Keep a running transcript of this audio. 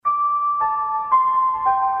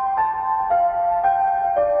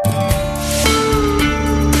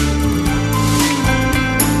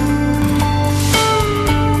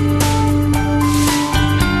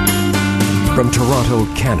From Toronto,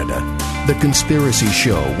 Canada, The Conspiracy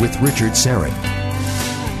Show with Richard Syrett.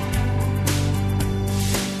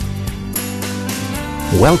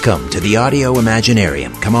 Welcome to the Audio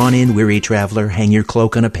Imaginarium. Come on in, weary traveler, hang your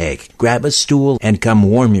cloak on a peg, grab a stool, and come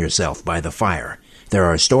warm yourself by the fire. There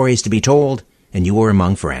are stories to be told, and you are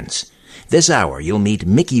among friends. This hour, you'll meet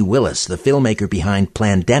Mikki Willis, the filmmaker behind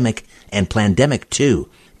Plandemic and Plandemic 2,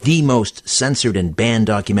 the most censored and banned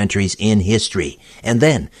documentaries in history. And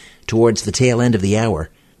then, towards the tail end of the hour,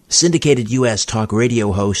 syndicated U.S. talk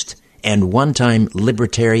radio host and one-time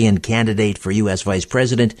Libertarian candidate for U.S. Vice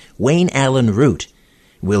President Wayne Allen Root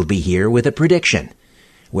will be here with a prediction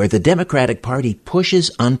where the Democratic Party pushes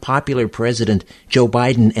unpopular President Joe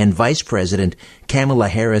Biden and Vice President Kamala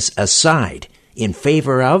Harris aside in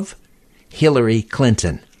favor of Hillary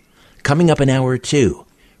Clinton. Coming up in hour 2,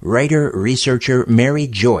 writer-researcher Mary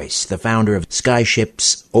Joyce, the founder of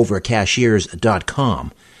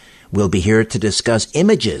SkyshipsOverCashiers.com, will be here to discuss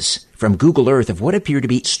images from Google Earth of what appear to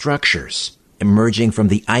be structures emerging from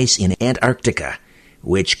the ice in Antarctica,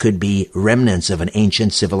 which could be remnants of an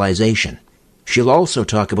ancient civilization. She'll also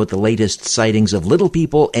talk about the latest sightings of little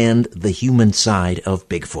people and the human side of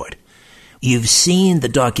Bigfoot. You've seen the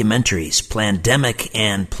documentaries Plandemic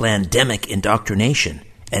and Plandemic Indoctrination,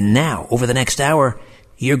 and now, over the next hour,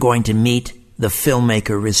 you're going to meet the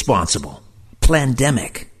filmmaker responsible.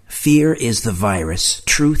 Plandemic. Fear is the virus,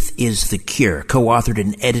 truth is the cure, co-authored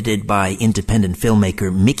and edited by independent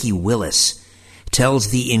filmmaker Mikki Willis,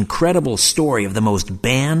 tells the incredible story of the most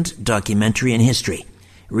banned documentary in history,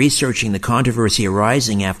 researching the controversy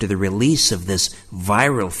arising after the release of this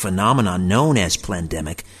viral phenomenon known as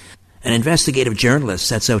Plandemic. An investigative journalist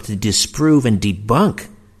sets out to disprove and debunk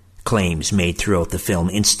claims made throughout the film.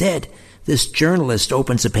 Instead, this journalist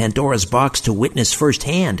opens a Pandora's box to witness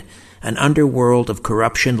firsthand an underworld of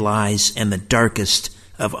corruption, lies, and the darkest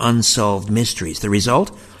of unsolved mysteries. The result?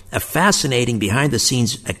 A fascinating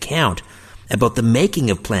behind-the-scenes account about the making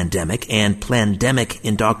of Plandemic and Plandemic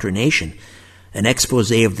Indoctrination, an expose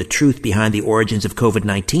of the truth behind the origins of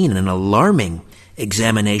COVID-19, and an alarming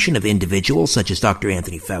examination of individuals such as Dr.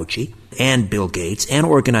 Anthony Fauci and Bill Gates and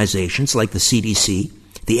organizations like the CDC,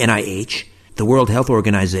 the NIH, the World Health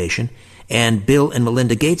Organization, and Bill and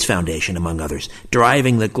Melinda Gates Foundation, among others,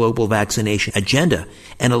 driving the global vaccination agenda,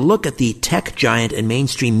 and a look at the tech giant and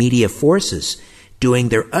mainstream media forces doing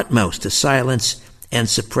their utmost to silence and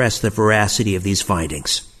suppress the veracity of these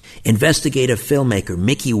findings. Investigative filmmaker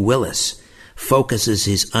Mikki Willis focuses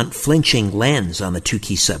his unflinching lens on the two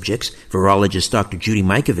key subjects, virologist Dr. Judy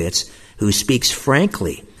Mikovits, who speaks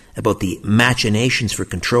frankly about the machinations for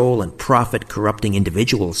control and profit-corrupting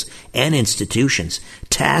individuals and institutions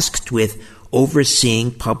tasked with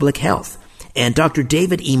overseeing public health, and Dr.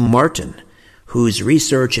 David E. Martin, whose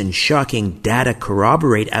research and shocking data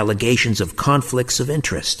corroborate allegations of conflicts of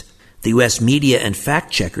interest. The U.S. media and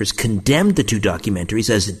fact-checkers condemned the two documentaries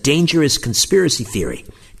as a dangerous conspiracy theory.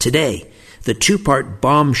 Today, the two-part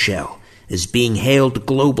bombshell is being hailed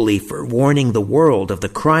globally for warning the world of the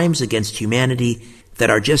crimes against humanity that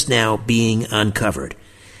are just now being uncovered.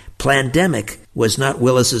 Plandemic was not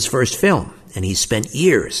Willis's first film, and he spent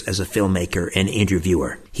years as a filmmaker and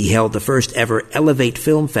interviewer. He held the first ever Elevate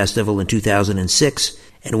Film Festival in 2006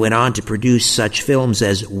 and went on to produce such films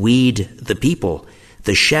as Weed the People,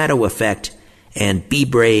 The Shadow Effect, and Be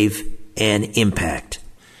Brave and Impact.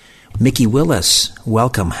 Mikki Willis,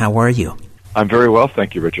 welcome. How are you? I'm very well,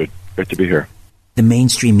 thank you, Richard. Great to be here. The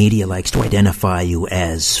mainstream media likes to identify you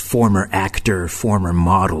as former actor, former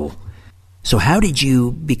model. So how did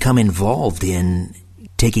you become involved in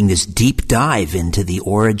taking this deep dive into the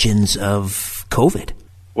origins of COVID?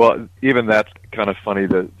 Well, even that's kind of funny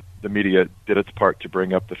that the media did its part to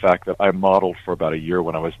bring up the fact that I modeled for about a year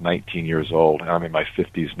when I was 19 years old, and I'm in my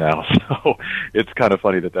 50s now, so it's kind of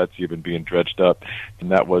funny that that's even being dredged up,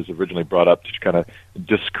 and that was originally brought up to kind of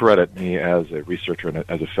discredit me as a researcher and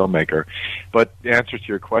as a filmmaker. But the answer to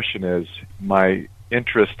your question is my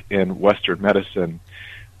interest in Western medicine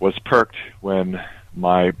was perked when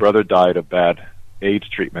my brother died of bad AIDS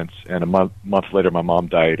treatments, and a month later my mom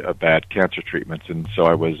died of bad cancer treatments, and so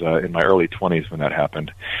I was in my early 20s when that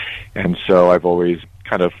happened. And so I've always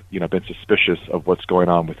kind of been suspicious of what's going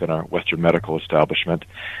on within our Western medical establishment.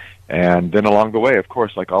 And then along the way, of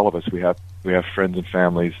course, like all of us, we have friends and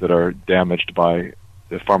families that are damaged by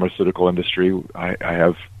the pharmaceutical industry. I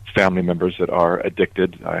have family members that are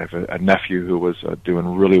addicted. I have a nephew who was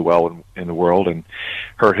doing really well in the world and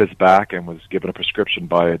hurt his back and was given a prescription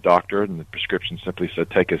by a doctor, and the prescription simply said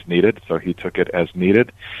take as needed. So he took it as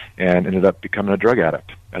needed and ended up becoming a drug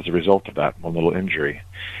addict as a result of that one little injury.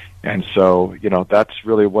 And so, that's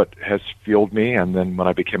really what has fueled me. And then when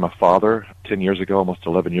I became a father 10 years ago, almost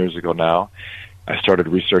 11 years ago now, I started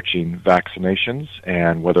researching vaccinations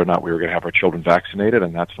and whether or not we were going to have our children vaccinated,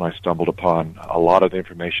 and that's when I stumbled upon a lot of the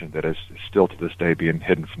information that is still to this day being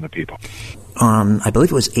hidden from the people. I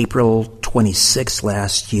believe it was April 26th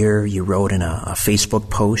last year, you wrote in a Facebook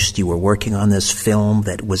post you were working on this film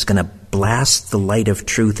that was going to blast the light of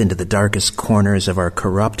truth into the darkest corners of our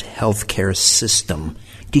corrupt healthcare system.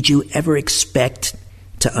 Did you ever expect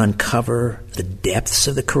to uncover the depths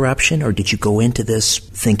of the corruption, or did you go into this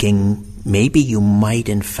thinking maybe you might,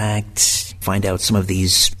 in fact, find out some of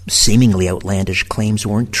these seemingly outlandish claims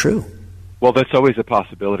weren't true? Well, that's always a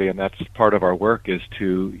possibility, and that's part of our work, is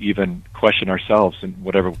to even question ourselves and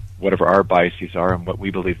whatever our biases are and what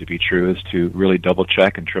we believe to be true, is to really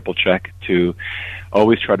double-check and triple-check, to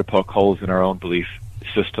always try to poke holes in our own belief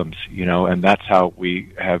systems, and that's how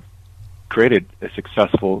we have created a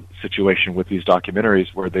successful situation with these documentaries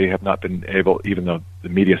where they have not been able, even though the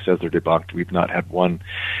media says they're debunked, we've not had one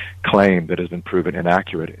claim that has been proven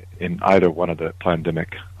inaccurate in either one of the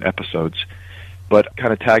Plandemic episodes. But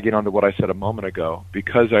kind of tagging on to what I said a moment ago,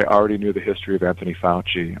 because I already knew the history of Anthony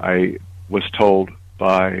Fauci, I was told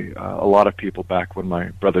by a lot of people back when my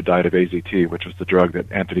brother died of AZT, which was the drug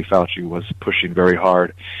that Anthony Fauci was pushing very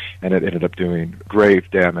hard, and it ended up doing grave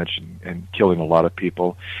damage and killing a lot of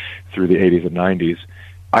people through the 80s and 90s.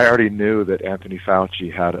 I already knew that Anthony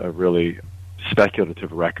Fauci had a really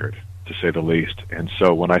speculative record, to say the least. And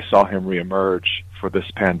so when I saw him reemerge for this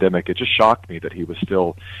pandemic, it just shocked me that he was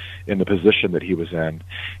still in the position that he was in.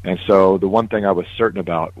 And so the one thing I was certain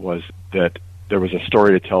about was that there was a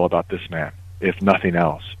story to tell about this man, if nothing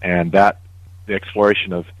else. And that the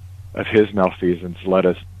exploration of his malfeasance led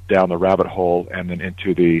us down the rabbit hole and then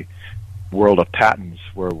into the world of patents,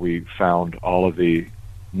 where we found all of the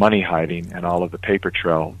money hiding and all of the paper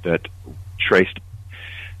trail that traced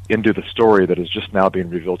into the story that is just now being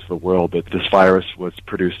revealed to the world, that this virus was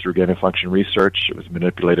produced through gain-of-function research. It was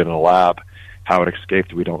manipulated in a lab. How it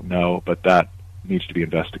escaped, we don't know, but that needs to be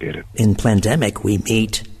investigated. In Plandemic, we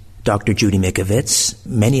meet Dr. Judy Mikovits.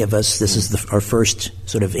 Many of us, this is our first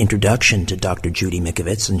sort of introduction to Dr. Judy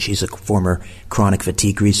Mikovits, and she's a former chronic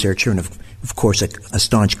fatigue researcher and, of course, a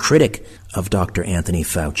staunch critic of Dr. Anthony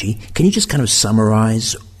Fauci. Can you just kind of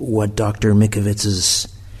summarize what Dr.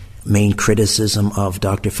 Mikovits' main criticism of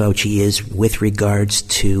Dr. Fauci is with regards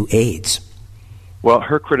to AIDS? Well,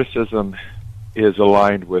 her criticism is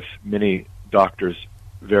aligned with many doctors,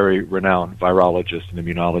 very renowned virologists and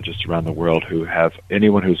immunologists around the world who have,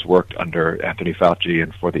 anyone who's worked under Anthony Fauci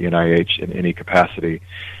and for the NIH in any capacity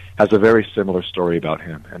has a very similar story about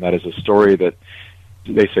him. And that is a story that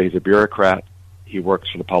they say he's a bureaucrat, he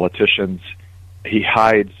works for the politicians, he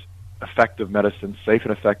hides effective medicines, safe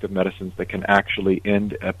and effective medicines that can actually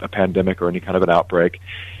end a pandemic or any kind of an outbreak,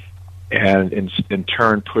 and in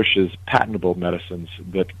turn pushes patentable medicines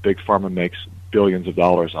that Big Pharma makes billions of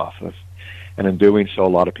dollars off of. And in doing so, a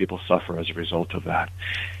lot of people suffer as a result of that.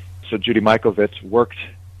 So Judy Mikovits worked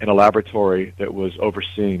in a laboratory that was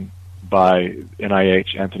overseen by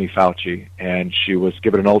NIH, Anthony Fauci, and she was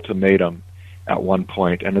given an ultimatum at one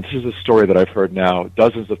point. And this is a story that I've heard now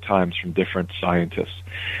dozens of times from different scientists,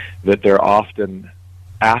 that they're often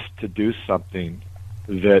asked to do something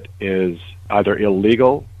that is either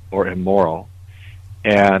illegal or immoral.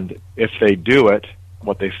 And if they do it,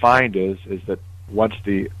 what they find is that once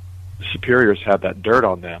the superiors have that dirt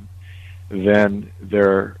on them, then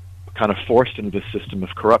they're kind of forced into the system of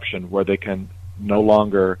corruption where they can no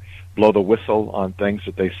longer blow the whistle on things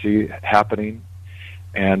that they see happening,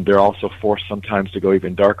 and they're also forced sometimes to go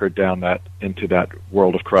even darker down into that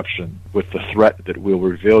world of corruption with the threat that we'll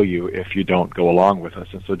reveal you if you don't go along with us.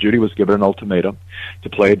 And so Judy was given an ultimatum to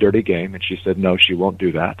play a dirty game, and she said no, she won't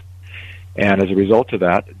do that. And as a result of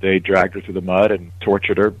that, they dragged her through the mud and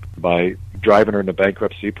tortured her by driving her into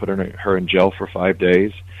bankruptcy, putting her in jail for 5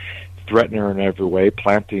 days, threatening her in every way,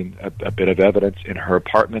 planting a bit of evidence in her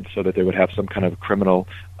apartment so that they would have some kind of criminal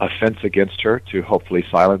offense against her to hopefully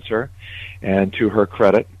silence her. And to her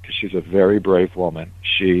credit, because she's a very brave woman,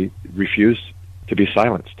 she refused to be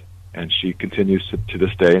silenced. And she continues to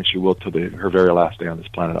this day, and she will to her very last day on this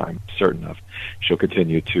planet, I'm certain of. She'll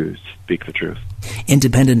continue to speak the truth.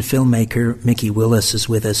 Independent filmmaker Mikki Willis is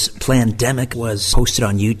with us. Plandemic was posted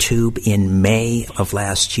on YouTube in May of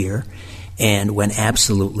last year and went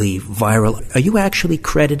absolutely viral. Are you actually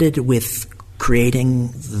credited with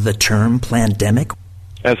creating the term Plandemic?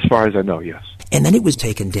 As far as I know, yes. And then it was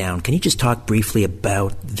taken down. Can you just talk briefly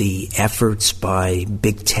about the efforts by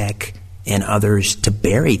big tech and others to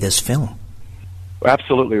bury this film?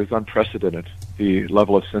 Absolutely. It was unprecedented. The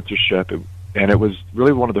level of censorship, And it was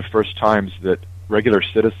really one of the first times that regular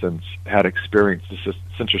citizens had experienced the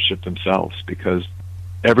censorship themselves, because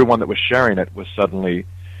everyone that was sharing it was suddenly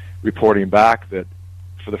reporting back that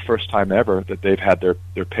for the first time ever that they've had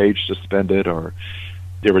their page suspended, or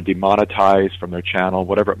they were demonetized from their channel,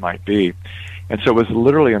 whatever it might be. And so it was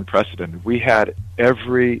literally unprecedented. We had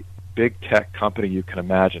every big tech company you can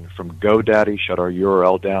imagine, from GoDaddy shut our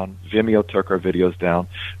URL down, Vimeo took our videos down,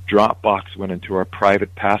 Dropbox went into our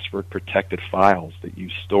private password-protected files that you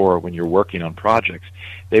store when you're working on projects.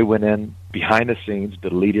 They went in behind the scenes,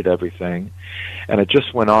 deleted everything, and it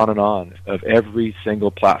just went on and on of every single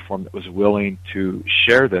platform that was willing to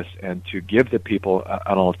share this and to give the people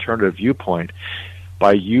an alternative viewpoint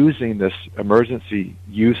by using this emergency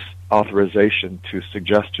use authorization to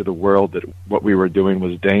suggest to the world that what we were doing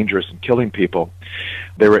was dangerous and killing people.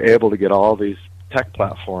 They were able to get all these tech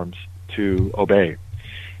platforms to obey.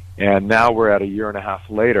 And now we're at a year and a half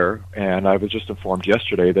later, and I was just informed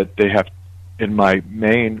yesterday that they have, in my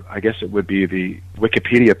main, I guess it would be the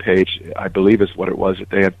Wikipedia page, I believe is what it was, that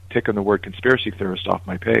they had taken the word conspiracy theorist off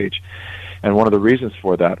my page. And one of the reasons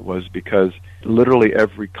for that was because literally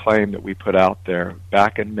every claim that we put out there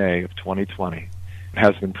back in May of 2020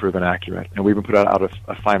 has been proven accurate. And we even put out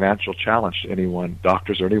a financial challenge to anyone,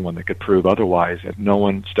 doctors or anyone, that could prove otherwise, and no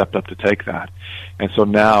one stepped up to take that. And so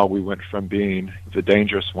now we went from being the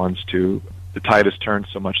dangerous ones to the tide has turned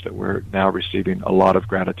so much that we're now receiving a lot of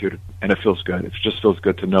gratitude, and it feels good. It just feels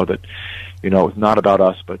good to know that, it's not about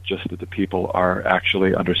us, but just that the people are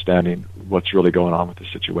actually understanding what's really going on with the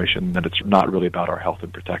situation, that it's not really about our health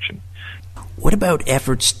and protection. What about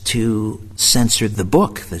efforts to censor the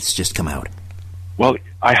book that's just come out? Well,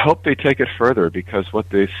 I hope they take it further, because what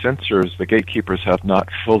the censors, the gatekeepers, have not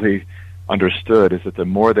fully understood is that the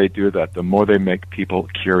more they do that, the more they make people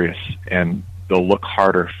curious, and they'll look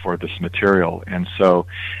harder for this material. And so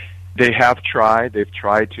they've tried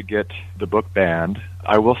to get the book banned.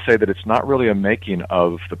 I will say that it's not really a making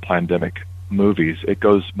of the Plandemic movies. It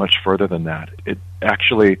goes much further than that. It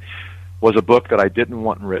actually was a book that I didn't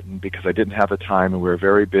want written because I didn't have the time, and we were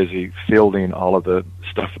very busy fielding all of the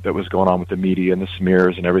stuff that was going on with the media and the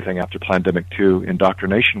smears and everything after Plandemic 2,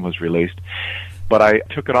 Indoctrination, was released. But I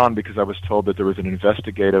took it on because I was told that there was an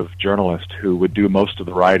investigative journalist who would do most of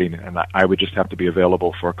the writing, and I would just have to be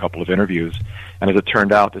available for a couple of interviews. And as it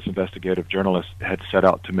turned out, this investigative journalist had set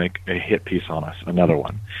out to make a hit piece on us, another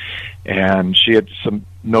one. And she had some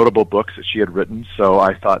notable books that she had written, so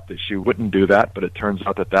I thought that she wouldn't do that, but it turns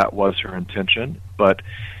out that that was her intention. But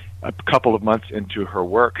a couple of months into her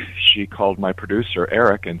work, she called my producer,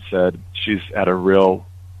 Eric, and said she's at a real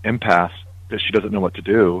impasse, that she doesn't know what to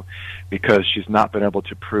do, because she's not been able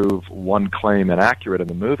to prove one claim inaccurate in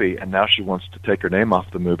the movie, and now she wants to take her name off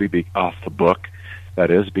the movie, off the book,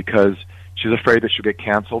 that is, because she's afraid that she'll get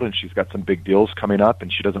canceled, and she's got some big deals coming up,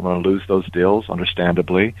 and she doesn't want to lose those deals,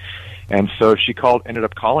 understandably. And so she ended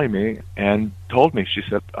up calling me and told me, she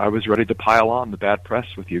said, I was ready to pile on the bad press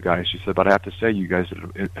with you guys. She said, but I have to say, you guys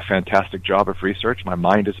did a fantastic job of research. My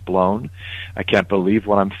mind is blown. I can't believe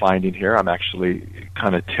what I'm finding here. I'm actually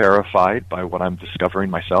kind of terrified by what I'm discovering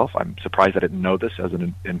myself. I'm surprised I didn't know this as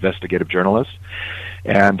an investigative journalist.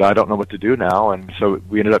 And I don't know what to do now. And so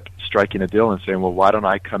we ended up striking a deal and saying, well, why don't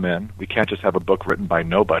I come in? We can't just have a book written by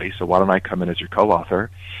nobody, so why don't I come in as your co-author,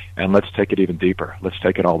 and let's take it even deeper. Let's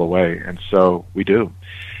take it all the way. And so we do.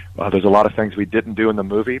 There's a lot of things we didn't do in the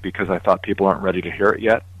movie because I thought people aren't ready to hear it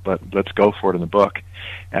yet, but let's go for it in the book.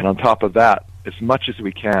 And on top of that, as much as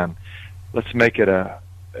we can, let's make it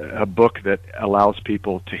a book that allows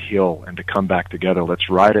people to heal and to come back together. Let's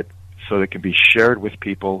write it so that it can be shared with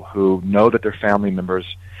people who know that their family members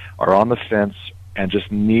are on the fence and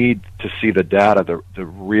just need to see the data, the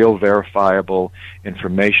real verifiable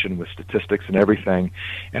information with statistics and everything,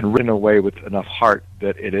 and written away with enough heart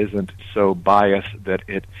that it isn't so biased that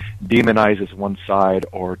it demonizes one side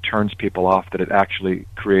or turns people off, that it actually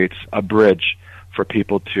creates a bridge for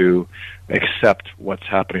people to accept what's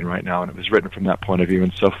happening right now. And it was written from that point of view,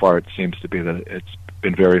 and so far it seems to be that it's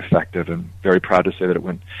been very effective, and very proud to say that it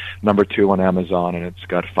went number 2 on Amazon, and it's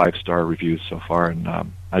got 5-star reviews so far, and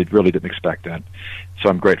I really didn't expect that. So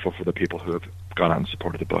I'm grateful for the people who have gone out and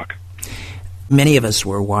supported the book. Many of us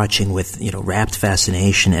were watching with, rapt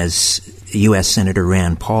fascination as U.S. Senator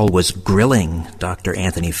Rand Paul was grilling Dr.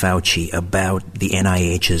 Anthony Fauci about the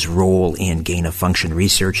NIH's role in gain-of-function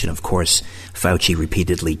research, and of course, Fauci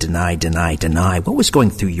repeatedly deny. What was going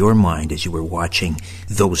through your mind as you were watching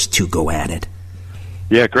those two go at it?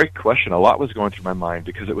 Yeah, great question. A lot was going through my mind,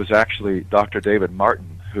 because it was actually Dr. David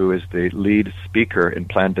Martin, who is the lead speaker in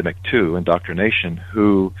Plandemic 2, Indoctrination,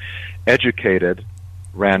 who educated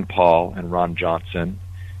Rand Paul and Ron Johnson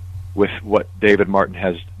with what David Martin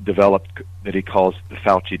has developed that he calls the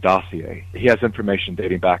Fauci dossier. He has information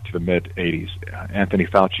dating back to the mid-'80s. Anthony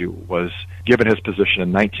Fauci was given his position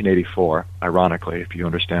in 1984, ironically, if you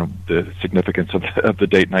understand the significance of the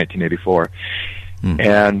date 1984.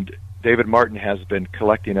 And David Martin has been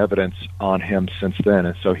collecting evidence on him since then.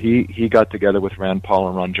 And so he got together with Rand Paul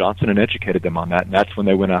and Ron Johnson and educated them on that. And that's when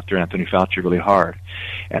they went after Anthony Fauci really hard.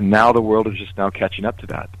 And now the world is just now catching up to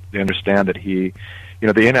that. They understand that the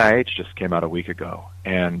NIH just came out a week ago,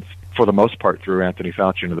 and for the most part threw Anthony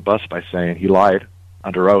Fauci under the bus by saying he lied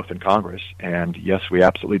under oath in Congress, and yes, we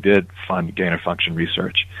absolutely did fund gain-of-function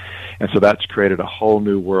research. And so that's created a whole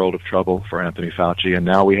new world of trouble for Anthony Fauci, and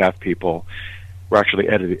now we have people, we're actually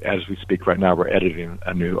editing, as we speak right now, we're editing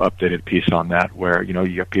a new updated piece on that where, you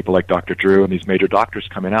have people like Dr. Drew and these major doctors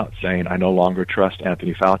coming out saying, I no longer trust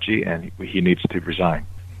Anthony Fauci, and he needs to resign.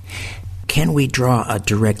 Can we draw a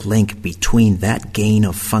direct link between that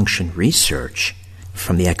gain-of-function research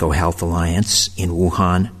from the EcoHealth Alliance in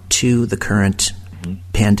Wuhan to the current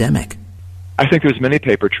pandemic? I think there's many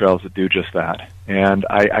paper trails that do just that. And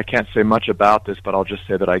I can't say much about this, but I'll just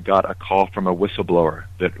say that I got a call from a whistleblower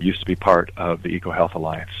that used to be part of the EcoHealth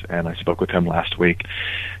Alliance, and I spoke with him last week.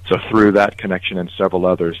 So through that connection and several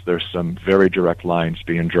others, there's some very direct lines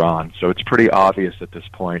being drawn. So it's pretty obvious at this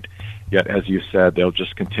point. Yet, as you said, they'll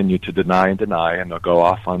just continue to deny, and they'll go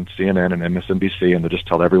off on CNN and MSNBC, and they'll just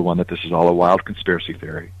tell everyone that this is all a wild conspiracy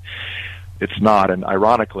theory. It's not, and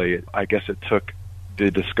ironically, I guess it took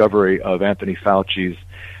the discovery of Anthony Fauci's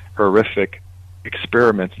horrific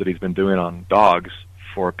experiments that he's been doing on dogs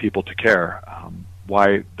for people to care.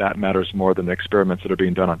 Why that matters more than the experiments that are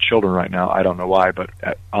being done on children right now, I don't know why, but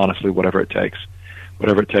honestly, whatever it takes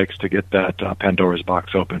to get that Pandora's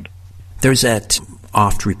box opened. There's that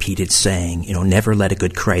oft-repeated saying, never let a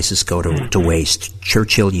good crisis go to waste.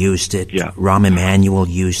 Churchill used it. Yeah. Rahm Emanuel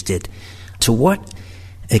used it. To what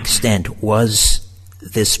extent was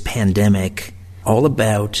this pandemic all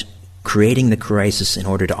about creating the crisis in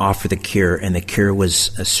order to offer the cure, and the cure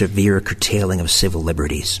was a severe curtailing of civil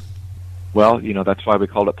liberties? Well, that's why we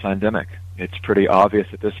called it Plandemic. It's pretty obvious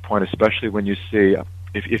at this point, especially when you see,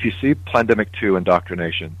 if you see Plandemic 2,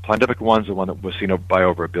 Indoctrination. Plandemic 1 is the one that was seen by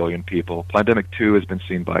over 1 billion people. Plandemic 2 has been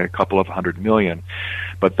seen by a couple of 100 million.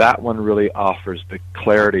 But that one really offers the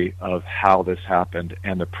clarity of how this happened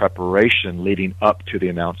and the preparation leading up to the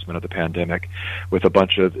announcement of the pandemic, with a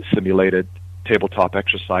bunch of simulated tabletop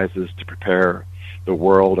exercises to prepare the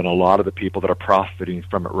world, and a lot of the people that are profiting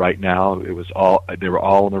from it right now, they were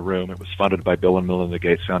all in the room. It was funded by Bill and Melinda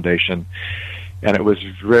Gates Foundation. And it was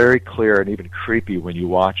very clear and even creepy when you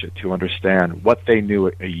watch it to understand what they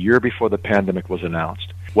knew a year before the pandemic was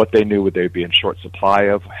announced, what they knew they'd be in short supply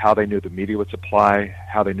of, how they knew the media would supply,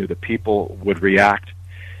 how they knew the people would react.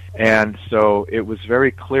 And so it was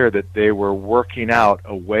very clear that they were working out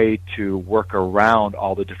a way to work around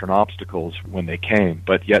all the different obstacles when they came.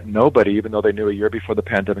 But yet nobody, even though they knew a year before the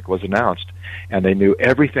pandemic was announced, and they knew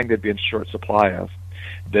everything they'd be in short supply of,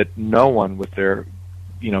 that no one with their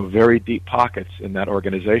very deep pockets in that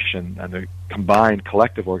organization and the combined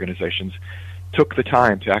collective organizations took the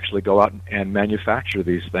time to actually go out and manufacture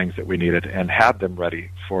these things that we needed and have them ready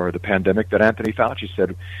for the pandemic that Anthony Fauci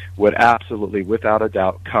said would absolutely, without a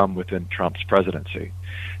doubt, come within Trump's presidency.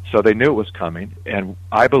 So they knew it was coming, and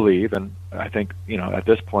I believe, and I think, at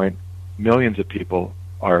this point, millions of people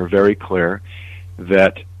are very clear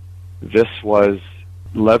that this was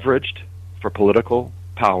leveraged for political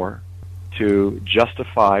power to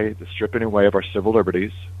justify the stripping away of our civil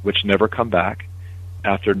liberties, which never come back.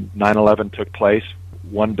 After 9/11 took place,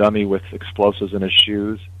 one dummy with explosives in his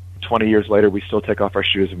shoes. 20 years later, we still take off our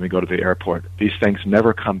shoes when we go to the airport. These things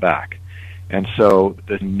never come back. And so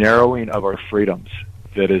the narrowing of our freedoms,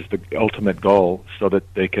 that is the ultimate goal, so that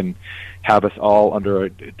they can have us all under a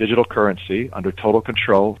digital currency, under total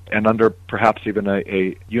control, and under perhaps even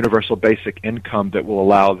a universal basic income that will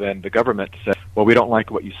allow then the government to say, well, we don't like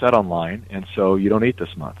what you said online, and so you don't eat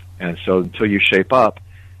this month. And so until you shape up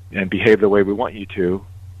and behave the way we want you to,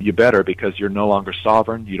 you better, because you're no longer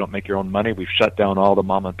sovereign. You don't make your own money. We've shut down all the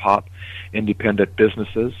mom and pop independent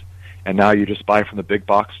businesses, and now you just buy from the big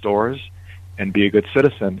box stores and be a good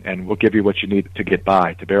citizen, and we'll give you what you need to get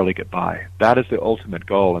by, to barely get by. That is the ultimate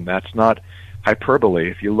goal, and that's not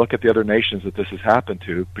hyperbole. If you look at the other nations that this has happened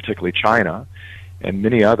to, particularly China and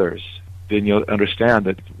many others, then you'll understand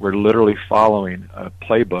that we're literally following a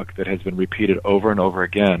playbook that has been repeated over and over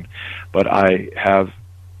again. But I have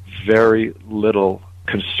very little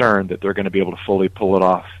concern that they're going to be able to fully pull it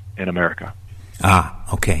off in America.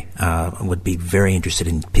 Okay. I would be very interested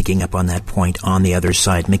in picking up on that point on the other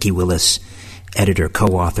side. Mikki Willis, editor,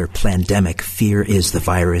 co-author, Plandemic, Fear is the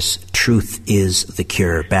Virus, Truth is the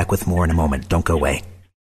Cure. Back with more in a moment. Don't go away.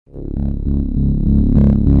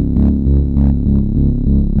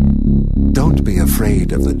 Don't be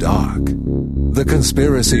afraid of the dark. The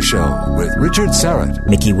Conspiracy Show with Richard Syrett.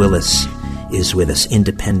 Mikki Willis is with us,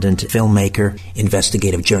 independent filmmaker,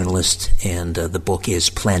 investigative journalist, and the book is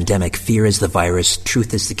Plandemic, Fear is the Virus,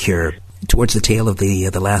 Truth is the Cure. Towards the tail of the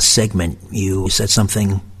last segment, you said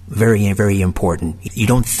something very, very important. You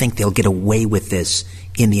don't think they'll get away with this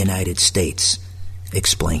in the United States.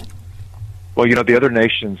 Explain. Well, the other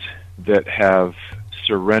nations that have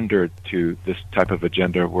surrendered to this type of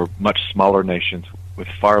agenda were much smaller nations with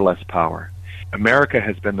far less power. America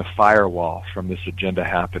has been the firewall from this agenda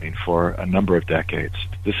happening for a number of decades.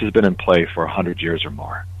 This has been in play for 100 years or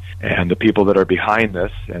more. And the people that are behind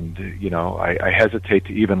this, and, I hesitate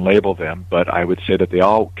to even label them, but I would say that they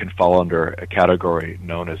all can fall under a category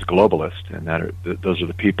known as globalist, and those are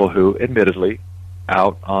the people who, admittedly,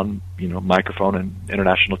 out on microphone and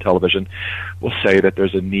international television will say that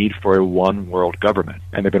there's a need for a one world government.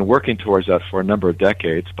 And they've been working towards that for a number of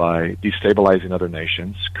decades by destabilizing other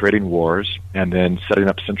nations, creating wars, and then setting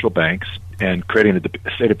up central banks and creating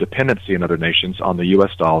a state of dependency in other nations on the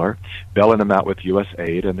U.S. dollar, bailing them out with U.S.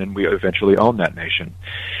 aid, and then we eventually own that nation.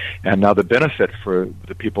 And now the benefit for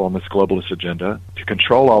the people on this globalist agenda to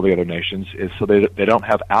control all the other nations is so they don't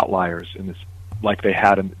have outliers in this, like they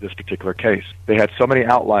had in this particular case. They had so many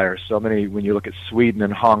outliers, so many, when you look at Sweden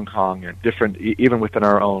and Hong Kong and different, even within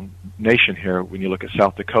our own nation here, when you look at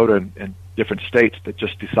South Dakota and different states that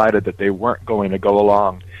just decided that they weren't going to go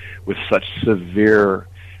along with such severe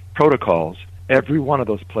protocols. Every one of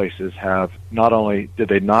those places have, not only did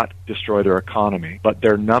they not destroy their economy, but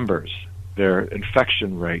their numbers, their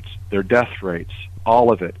infection rates, their death rates,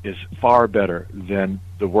 all of it is far better than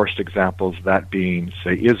the worst examples, that being,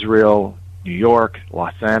 say, Israel, New York,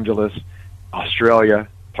 Los Angeles, Australia,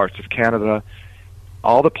 parts of Canada.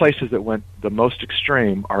 All the places that went the most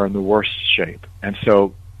extreme are in the worst shape. And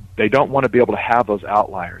so they don't want to be able to have those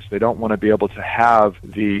outliers. They don't want to be able to have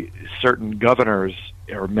the certain governors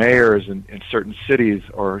or mayors in certain cities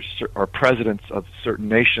or presidents of certain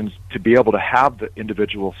nations to be able to have the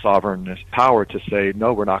individual sovereign power to say,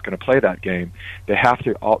 no, we're not going to play that game. They have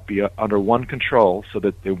to all be under one control so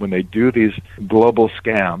that when they do these global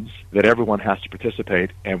scams, that everyone has to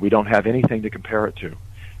participate, and we don't have anything to compare it to.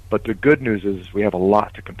 But the good news is we have a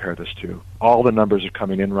lot to compare this to. All the numbers are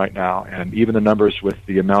coming in right now, and even the numbers with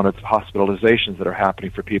the amount of hospitalizations that are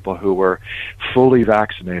happening for people who were fully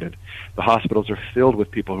vaccinated. The hospitals are filled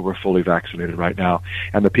with people who were fully vaccinated right now,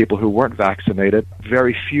 and the people who weren't vaccinated,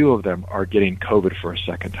 very few of them are getting COVID for a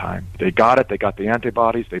second time. They got it, they got the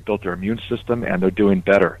antibodies, they built their immune system, and they're doing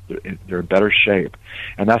better. They're in better shape.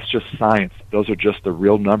 And that's just science. Those are just the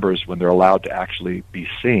real numbers when they're allowed to actually be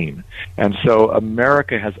seen. And so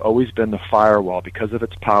America has always been the firewall because of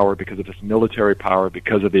its power, because of its military power,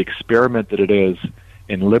 because of the experiment that it is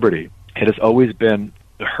in liberty. It has always been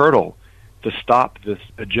the hurdle to stop this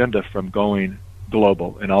agenda from going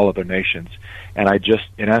global in all other nations. And I just,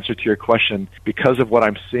 in answer to your question, because of what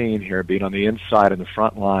I'm seeing here, being on the inside and the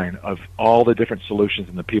front line of all the different solutions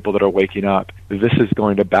and the people that are waking up, this is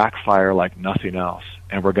going to backfire like nothing else.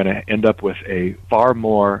 And we're going to end up with a far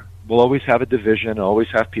more, we'll always have a division, always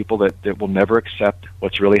have people that will never accept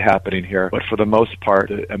what's really happening here. But for the most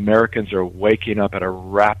part, Americans are waking up at a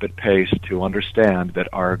rapid pace to understand that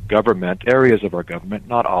our government, areas of our government,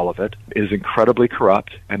 not all of it, is incredibly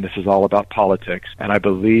corrupt, and this is all about politics. And I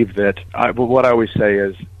believe that, what I always say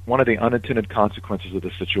is, one of the unintended consequences of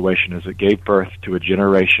the situation is it gave birth to a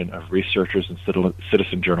generation of researchers and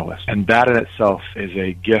citizen journalists. And that in itself is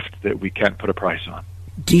a gift that we can't put a price on.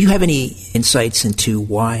 Do you have any insights into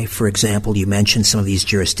why, for example, you mentioned some of these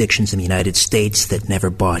jurisdictions in the United States that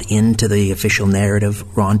never bought into the official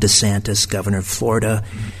narrative? Ron DeSantis, governor of Florida,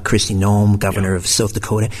 Kristi Noem, governor of South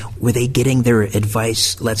Dakota. Were they getting their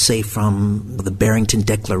advice, let's say, from the Barrington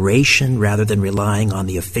Declaration rather than relying on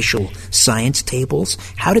the official science tables?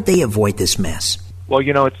 How did they avoid this mess? Well,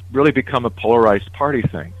 it's really become a polarized party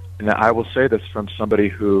thing. And I will say this from somebody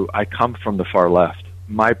who, I come from the far left.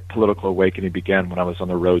 My political awakening began when I was on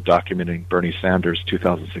the road documenting Bernie Sanders'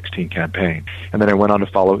 2016 campaign. And then I went on to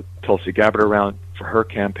follow Tulsi Gabbard around for her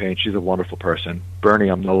campaign. She's a wonderful person. Bernie,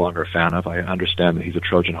 I'm no longer a fan of. I understand that he's a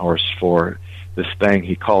Trojan horse for this thing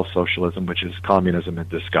he calls socialism, which is communism in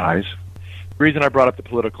disguise. The reason I brought up the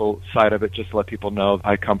political side of it, just to let people know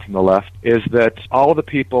I come from the left, is that all of the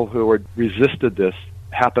people who resisted this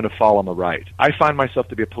happen to fall on the right. I find myself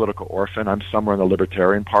to be a political orphan. I'm somewhere in the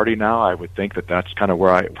Libertarian Party now. I would think that that's kind of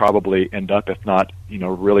where I probably end up, if not,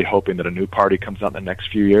 really hoping that a new party comes out in the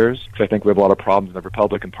next few years, because I think we have a lot of problems in the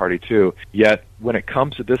Republican Party too. Yet, when it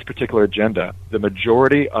comes to this particular agenda, the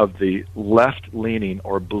majority of the left-leaning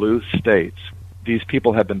or blue states, these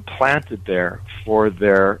people have been planted there for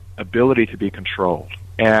their ability to be controlled.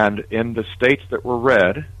 And in the states that were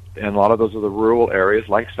red, and a lot of those are the rural areas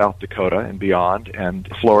like South Dakota and beyond, and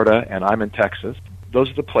Florida, and I'm in Texas, those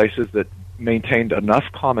are the places that maintained enough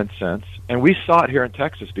common sense. And we saw it here in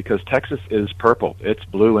Texas because Texas is purple. It's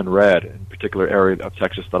blue and red in a particular area of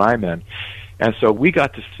Texas that I'm in. And so we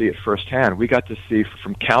got to see it firsthand. We got to see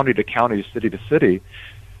from county to county, city to city,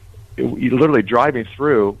 you literally driving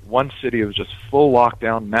through one city, it was just full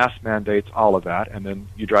lockdown, mass mandates, all of that, and then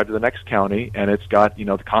you drive to the next county and it's got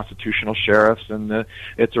the constitutional sheriffs, and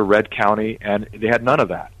it's a red county, and they had none of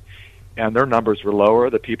that, and their numbers were lower.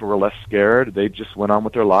 The people were less scared. They just went on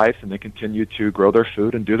with their lives and they continued to grow their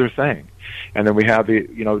food and do their thing. And then we have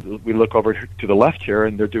we look over to the left here,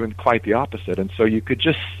 and they're doing quite the opposite. And so you could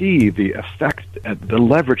just see the effect and the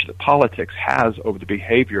leverage that politics has over the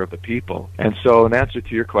behavior of the people. And so in answer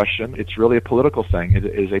to your question, it's really a political thing. It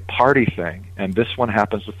is a party thing, and this one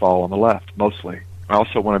happens to fall on the left, mostly. I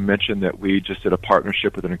also want to mention that we just did a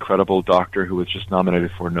partnership with an incredible doctor who was just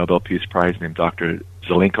nominated for a Nobel Peace Prize named Dr.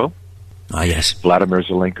 Zelenko. Ah, yes. Vladimir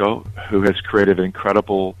Zelenko, who has created an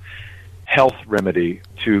incredible health remedy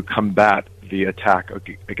to combat the attack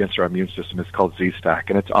against our immune system. It's called Z-Stack,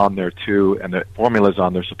 and it's on there too, and the formula's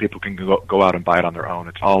on there so people can go out and buy it on their own.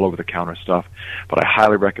 It's all over-the-counter stuff, but I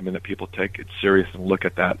highly recommend that people take it serious and look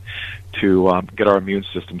at that to get our immune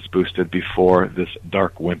systems boosted before this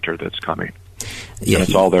dark winter that's coming. Yeah, and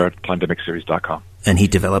it's all there at plandemicseries.com. And he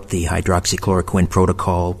developed the hydroxychloroquine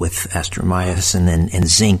protocol with azithromycin and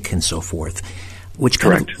zinc and so forth, which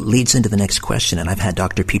kind of leads into the next question. And I've had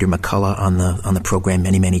Dr. Peter McCullough on the program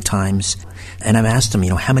many, many times. And I've asked him,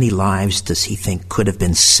 how many lives does he think could have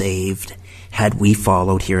been saved had we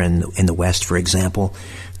followed here in the West, for example,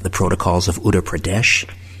 the protocols of Uttar Pradesh?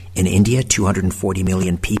 In India, 240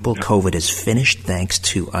 million people. COVID is finished thanks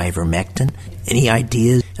to ivermectin. Any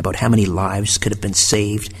ideas about how many lives could have been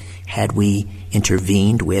saved had we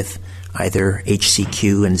intervened with either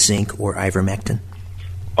HCQ and zinc or ivermectin?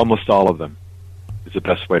 Almost all of them is the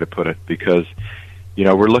best way to put it, because,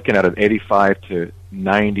 we're looking at an 85 to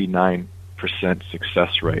 99%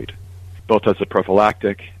 success rate, both as a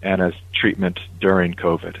prophylactic and as treatment during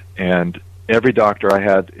COVID. And every doctor I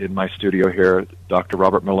had in my studio here, Dr.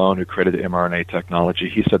 Robert Malone, who created the mRNA technology,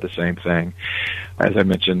 he said the same thing. As I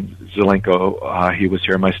mentioned, Zelenko, he was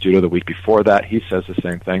here in my studio the week before that. He says the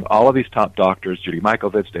same thing. All of these top doctors, Judy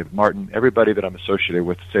Mikovits, David Martin, everybody that I'm associated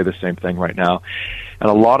with say the same thing right now. And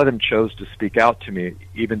a lot of them chose to speak out to me,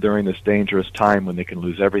 even during this dangerous time when they can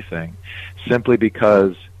lose everything, simply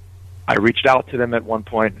because I reached out to them at one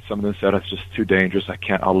point, and some of them said, it's just too dangerous,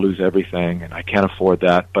 I'll lose everything, and I can't afford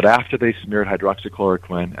that. But after they smeared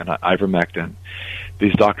hydroxychloroquine and ivermectin,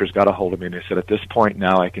 these doctors got a hold of me, and they said, at this point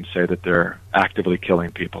now I can say that they're actively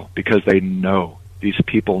killing people, because they know, these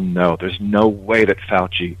people know. There's no way that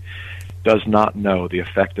Fauci does not know the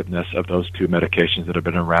effectiveness of those two medications that have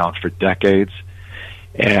been around for decades.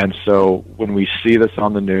 And so when we see this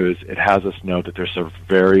on the news, it has us know that there's a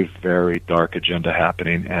very, very dark agenda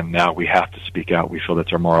happening, and now we have to speak out. We feel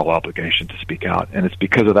that's our moral obligation to speak out. And it's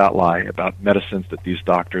because of that lie about medicines that these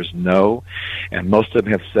doctors know, and most of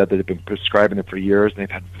them have said that they've been prescribing them for years, and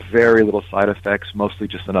they've had very little side effects, mostly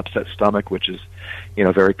just an upset stomach, which is,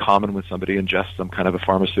 very common when somebody ingests some kind of a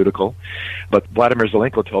pharmaceutical. But Vladimir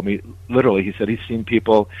Zelenko told me, literally, he said he's seen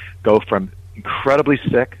people go from incredibly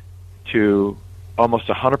sick to almost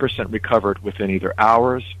 100% recovered within either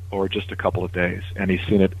hours or just a couple of days. And he's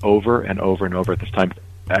seen it over and over and over at this time.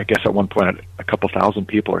 I guess at one point, a couple thousand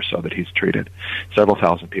people or so that he's treated. Several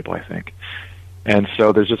thousand people, I think. And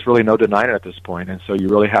so there's just really no denying it at this point. And so you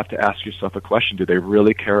really have to ask yourself a question. Do they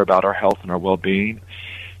really care about our health and our well-being?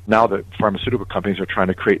 Now the pharmaceutical companies are trying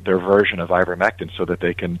to create their version of ivermectin so that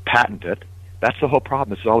they can patent it. That's the whole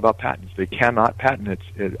problem. This is all about patents. They cannot patent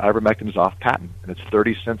it. Ivermectin is off patent, and it's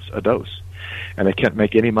 30 cents a dose. And they can't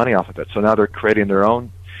make any money off of it. So now they're creating their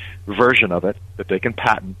own version of it that they can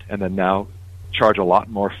patent and then now charge a lot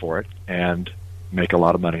more for it and make a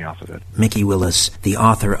lot of money off of it. Mikki Willis, the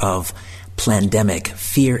author of Plandemic,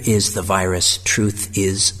 Fear is the Virus, Truth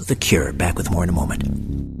is the Cure. Back with more in a moment.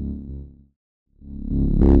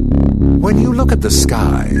 When you look at the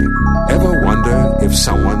sky, ever wonder if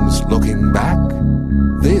someone's looking back?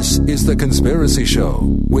 This is The Conspiracy Show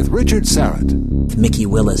with Richard Syrett. Mikki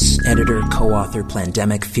Willis, editor, co-author,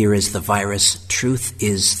 Plandemic, Fear is the Virus, Truth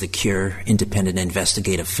is the Cure, independent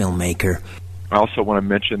investigative filmmaker. I also want to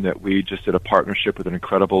mention that we just did a partnership with an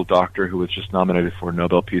incredible doctor who was just nominated for a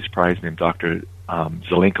Nobel Peace Prize named Dr.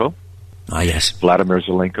 Zelenko. Ah, yes. Vladimir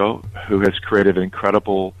Zelenko, who has created an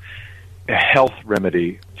incredible health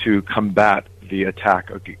remedy to combat the attack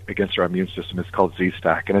against our immune system. It's called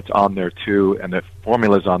Z-Stack, and it's on there too, and the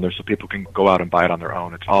formula's on there so people can go out and buy it on their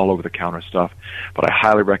own. It's all over-the-counter stuff, but I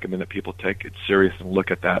highly recommend that people take it serious and look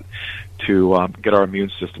at that to get our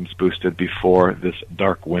immune systems boosted before this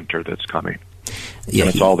dark winter that's coming. Yeah,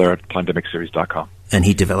 and it's all there at plandemicseries.com. And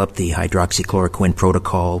he developed the hydroxychloroquine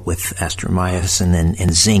protocol with azithromycin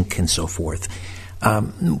and zinc and so forth.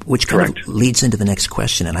 Which kind of leads into the next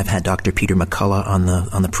question, and I've had Dr. Peter McCullough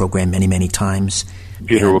on the program many times.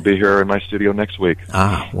 Peter will be here in my studio next week.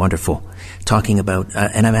 Ah, wonderful. Talking about,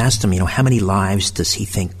 and I've asked him, how many lives does he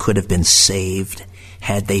think could have been saved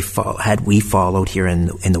had we followed here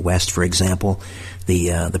in the West, for example,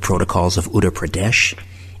 the protocols of Uttar Pradesh.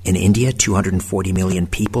 In India, 240 million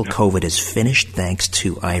people. COVID is finished thanks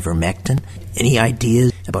to ivermectin. Any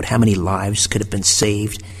ideas about how many lives could have been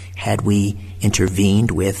saved had we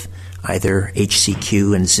intervened with either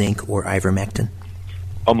HCQ and zinc or ivermectin?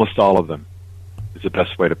 Almost all of them is the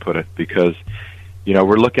best way to put it, because,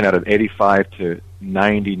 we're looking at an 85 to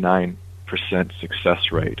 99%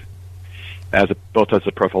 success rate, both as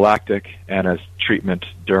a prophylactic and as treatment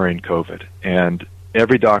during COVID. And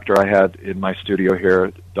every doctor I had in my studio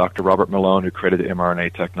here, Dr. Robert Malone, who created the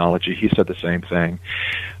mRNA technology, he said the same thing.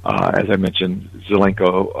 As I mentioned,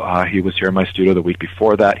 Zelenko, he was here in my studio the week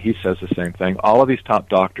before that. He says the same thing. All of these top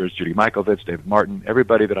doctors, Judy Mikovits, David Martin,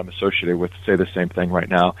 everybody that I'm associated with say the same thing right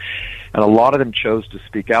now. And a lot of them chose to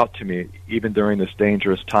speak out to me, even during this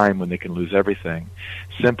dangerous time when they can lose everything,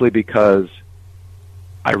 simply because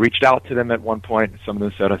I reached out to them at one point. Some of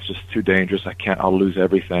them said, it's just too dangerous. I'll lose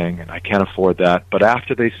everything, and I can't afford that. But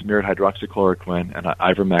after they smeared hydroxychloroquine and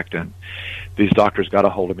ivermectin, these doctors got a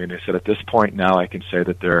hold of me, and they said, at this point now I can say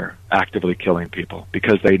that they're actively killing people,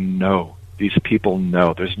 because they know, these people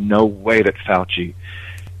know. There's no way that Fauci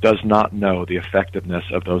does not know the effectiveness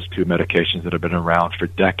of those two medications that have been around for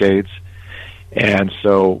decades. And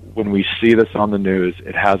so when we see this on the news,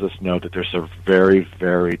 it has us know that there's a very,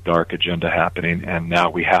 very dark agenda happening, and now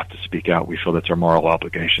we have to speak out. We feel that's our moral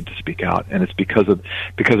obligation to speak out, and it's because of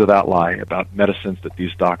that lie about medicines that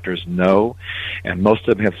these doctors know, and most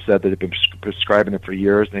of them have said that they've been prescribing them for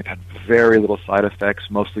years, and they've had very little side effects,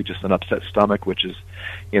 mostly just an upset stomach, which is,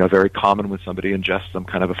 very common when somebody ingests some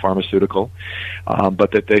kind of a pharmaceutical,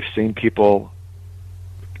 but that they've seen people,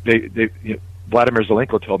 Vladimir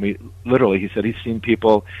Zelenko told me, literally, he said he's seen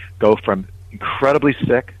people go from incredibly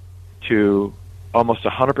sick to almost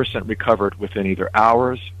 100% recovered within either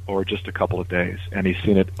hours or just a couple of days. And he's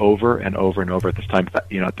seen it over and over and over at this time.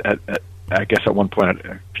 I guess at one point,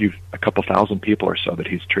 a couple thousand people or so that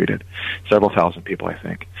he's treated, several thousand people, I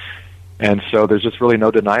think. And so there's just really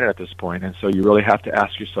no denying it at this point. And so you really have to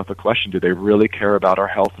ask yourself a question. Do they really care about our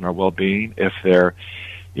health and our well-being if they're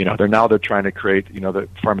trying to create, the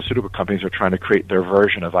pharmaceutical companies are trying to create their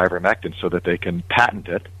version of ivermectin so that they can patent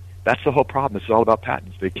it. That's the whole problem. This is all about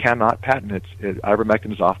patents. They cannot patent it.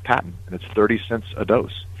 Ivermectin is off patent, and it's 30 cents a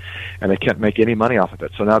dose, and they can't make any money off of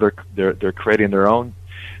it. So now they're creating their own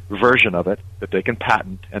version of it that they can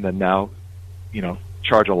patent, and then now,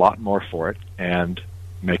 charge a lot more for it and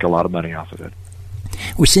make a lot of money off of it.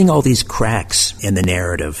 We're seeing all these cracks in the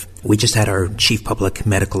narrative. We just had our chief public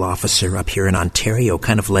medical officer up here in Ontario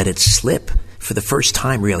kind of let it slip for the first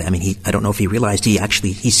time, really. I mean, I don't know if he realized he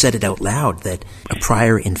said it out loud that a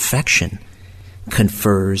prior infection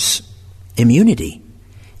confers immunity.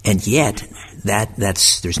 And yet,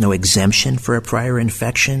 there's no exemption for a prior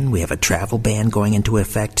infection. We have a travel ban going into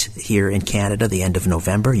effect here in Canada the end of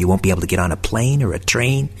November. You won't be able to get on a plane or a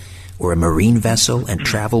train or a marine vessel and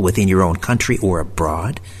travel within your own country or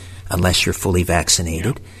abroad unless you're fully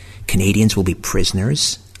vaccinated. Yeah. Canadians will be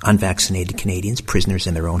prisoners, unvaccinated Canadians, prisoners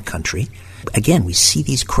in their own country. Again, we see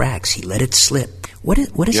these cracks. He let it slip. What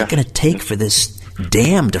is it going to take for this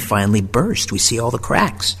dam to finally burst? We see all the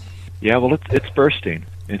cracks. Yeah, well, it's bursting.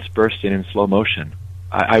 It's bursting in slow motion.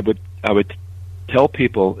 I would tell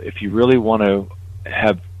people, if you really want to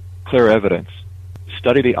have clear evidence,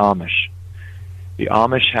 study the Amish. The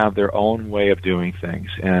Amish have their own way of doing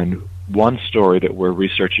things, and one story that we're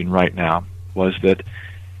researching right now was that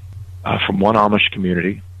from one Amish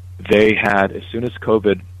community, they had, as soon as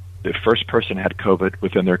COVID, the first person had COVID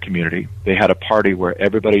within their community, they had a party where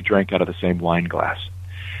everybody drank out of the same wine glass.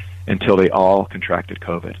 until they all contracted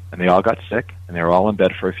COVID. And they all got sick, and they were all in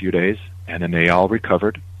bed for a few days, and then they all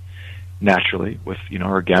recovered naturally with,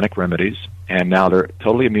 organic remedies, and now they're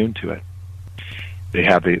totally immune to it. They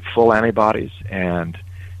have the full antibodies, and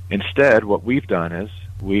instead what we've done is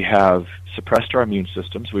we have suppressed our immune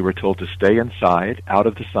systems. We were told to stay inside, out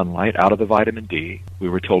of the sunlight, out of the vitamin D. We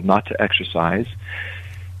were told not to exercise,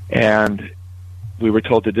 and we were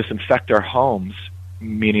told to disinfect our homes,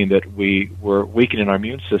 meaning that we were weakening our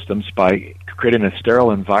immune systems by creating a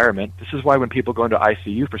sterile environment. This is why when people go into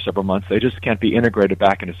ICU for several months, they just can't be integrated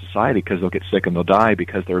back into society because they'll get sick and they'll die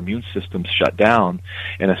because their immune systems shut down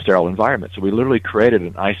in a sterile environment. So we literally created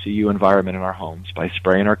an ICU environment in our homes by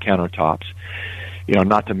spraying our countertops.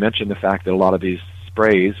 Not to mention the fact that a lot of these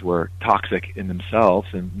sprays were toxic in themselves,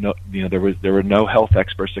 and there were no health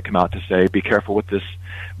experts to come out to say, be careful with this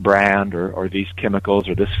brand or these chemicals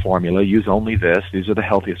or this formula, use only this, these are the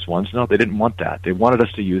healthiest ones. No, they didn't want that. They wanted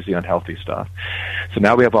us to use the unhealthy stuff. So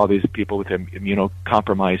now we have all these people with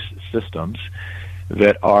immunocompromised systems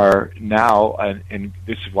that are now, and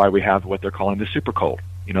this is why we have what they're calling the super cold.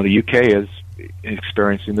 The UK is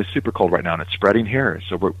experiencing the super cold right now, and it's spreading here.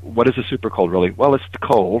 So what is a super cold really? Well, it's the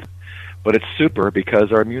cold, but it's super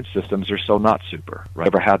because our immune systems are so not super, right?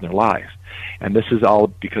 Ever had in their life. And this is all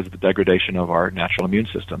because of the degradation of our natural immune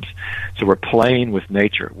systems. So we're playing with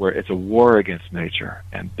nature, where it's a war against nature.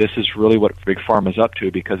 And this is really what Big Pharma is up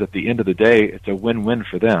to, because at the end of the day, it's a win-win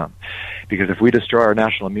for them. Because if we destroy our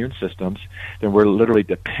natural immune systems, then we're literally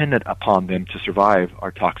dependent upon them to survive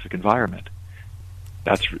our toxic environment.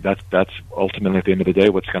 That's ultimately, at the end of the day,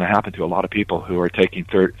 what's going to happen to a lot of people who are taking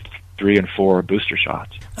 3 and 4 booster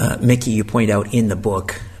shots. Mikki, you point out in the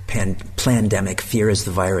book, Plandemic, Fear is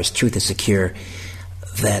the Virus, Truth is the Cure,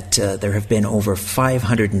 that there have been over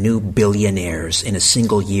 500 new billionaires in a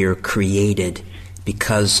single year created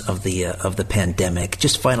because of the pandemic.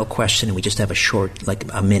 Just final question, and we just have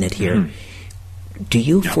a minute here. Mm-hmm. Do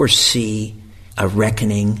you foresee a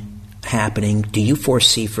reckoning happening? Do you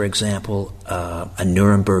foresee, for example, a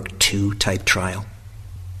Nuremberg 2 type trial?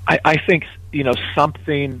 I think,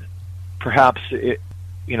 something, perhaps,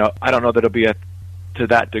 I don't know that it'll be to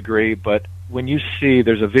that degree, but when you see,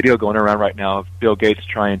 there's a video going around right now of Bill Gates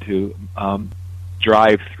trying to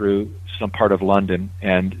drive through some part of London,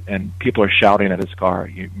 and people are shouting at his car,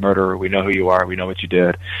 "You murderer, we know who you are, we know what you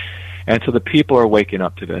did." And so the people are waking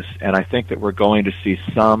up to this, and I think that we're going to see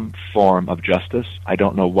some form of justice. I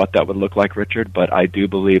don't know what that would look like, Richard, but I do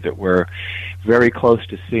believe that we're very close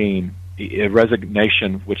to seeing a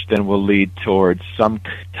resignation, which then will lead towards some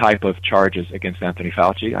type of charges against Anthony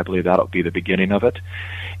Fauci. I believe that'll be the beginning of it.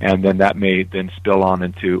 And then that may then spill on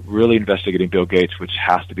into really investigating Bill Gates, which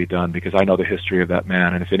has to be done, because I know the history of that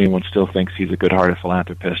man, and if anyone still thinks he's a good-hearted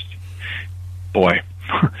philanthropist, boy,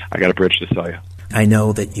 I got a bridge to sell you. I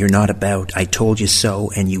know that you're not about "I told you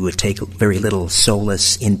so," and you would take very little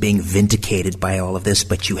solace in being vindicated by all of this,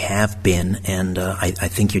 but you have been, and I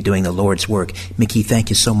think you're doing the Lord's work. Mikki, thank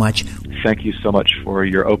you so much. Thank you so much for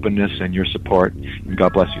your openness and your support, and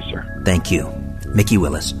God bless you, sir. Thank you. Mikki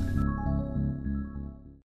Willis.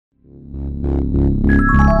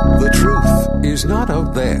 The truth is not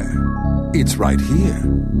out there. It's right here.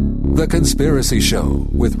 The Conspiracy Show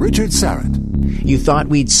with Richard Syrett. You thought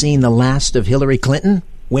we'd seen the last of Hillary Clinton?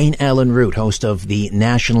 Wayne Allen Root, host of the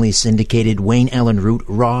nationally syndicated Wayne Allen Root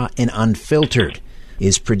Raw and Unfiltered,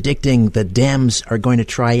 is predicting the Dems are going to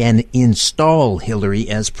try and install Hillary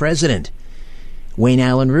as president. Wayne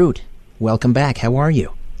Allen Root, welcome back. How are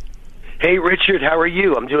you? Hey, Richard, how are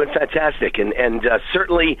you? I'm doing fantastic. And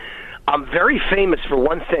certainly I'm very famous for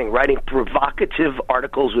one thing, writing provocative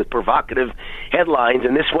articles with provocative headlines,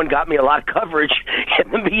 and this one got me a lot of coverage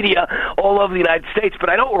in the media all over the United States. But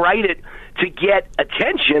I don't write it to get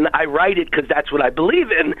attention. I write it because that's what I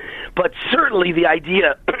believe in. But certainly the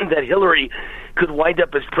idea that Hillary could wind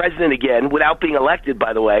up as president again without being elected,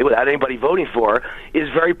 by the way, without anybody voting for her, is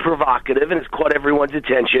very provocative, and it's caught everyone's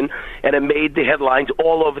attention, and it made the headlines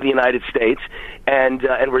all over the United States, and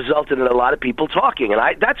resulted in a lot of people talking. And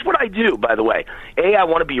that's what I do, by the way. A, I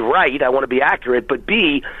want to be right, I want to be accurate, but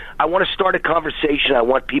B, I want to start a conversation. I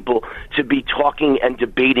want people to be talking and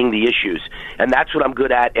debating the issues, and that's what I'm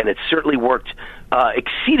good at, and it certainly worked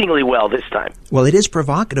exceedingly well this time. Well, it is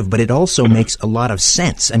provocative, but it also makes a lot of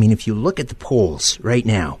sense. I mean, if you look at the polls right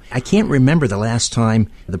now, I can't remember the last time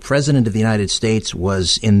the President of the United States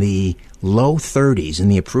was in the low 30s in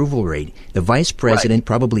the approval rate. The Vice President,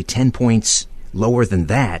 probably 10 points lower than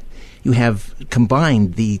that. You have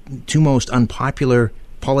combined the two most unpopular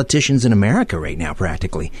politicians in America right now,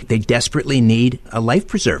 practically. They desperately need a life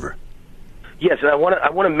preserver. Yes, and I want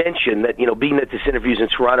to mention that, being that this interview is in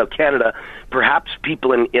Toronto, Canada, perhaps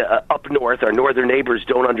people in up north, our northern neighbors,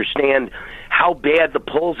 don't understand how bad the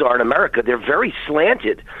polls are in America. They're very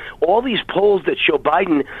slanted. All these polls that show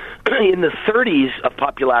Biden in the 30s of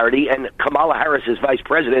popularity and Kamala Harris as vice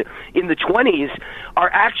president in the 20s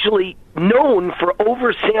are actually known for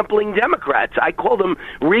oversampling Democrats. I call them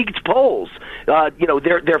rigged polls.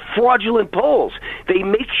 They're fraudulent polls. They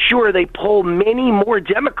make sure they poll many more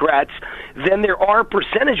Democrats than there are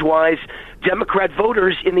percentage-wise Democrat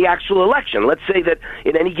voters in the actual election. Let's say that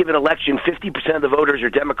in any given election, 50% of the voters are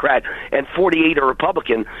Democrat and 48 are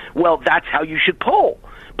Republican. Well, that's how you should poll.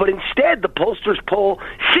 But instead, the pollsters poll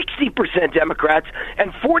 60% Democrats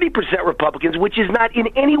and 40% Republicans, which is not in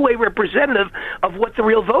any way representative of what the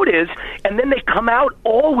real vote is. And then they come out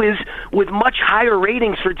always with much higher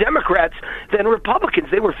ratings for Democrats than Republicans.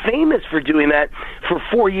 They were famous for doing that for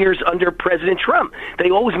 4 years under President Trump. They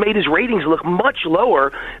always made his ratings look much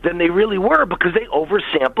lower than they really were because they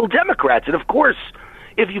oversampled Democrats. And of course,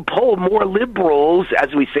 if you poll more liberals,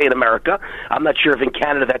 as we say in America, I'm not sure if in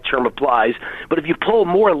Canada that term applies, but if you poll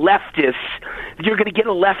more leftists, you're going to get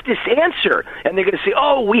a leftist answer. And they're going to say,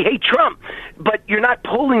 oh, we hate Trump. But you're not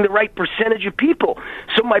polling the right percentage of people.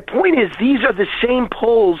 So my point is, these are the same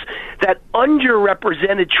polls that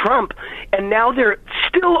underrepresented Trump, and now they're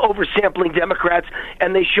still oversampling Democrats,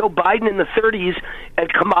 and they show Biden in the 30s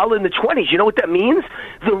and Kamala in the 20s. You know what that means?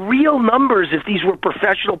 The real numbers, if these were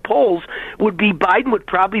professional polls, would be Biden would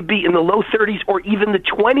probably be in the low 30s or even the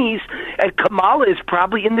 20s, and Kamala is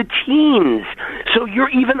probably in the teens. So you're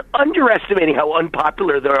even underestimating how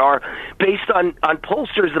unpopular they are based on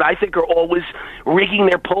pollsters that I think are always rigging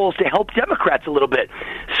their polls to help Democrats a little bit.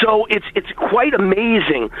 So it's quite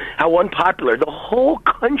amazing how unpopular. The whole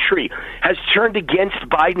country has turned against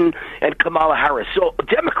Biden and Kamala Harris. So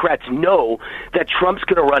Democrats know that Trump's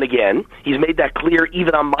going to run again. He's made that clear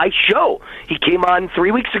even on my show. He came on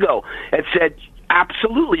 3 weeks ago and said,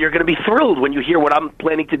 absolutely, you're going to be thrilled when you hear what I'm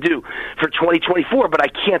planning to do for 2024, but I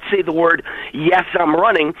can't say the word, yes, I'm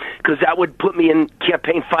running, because that would put me in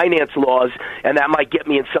campaign finance laws, and that might get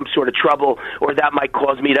me in some sort of trouble, or that might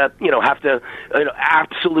cause me to, have to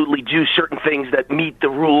absolutely do certain things that meet the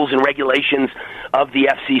rules and regulations of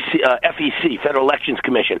the FEC, Federal Elections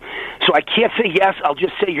Commission. So I can't say yes, I'll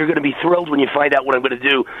just say you're going to be thrilled when you find out what I'm going to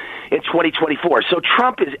do in 2024. So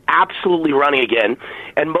Trump is absolutely running again,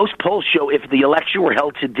 and most polls show if the election were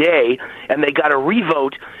held today and they got a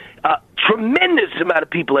revote, tremendous amount of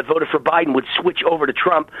people that voted for Biden would switch over to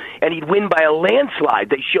Trump, and he'd win by a landslide.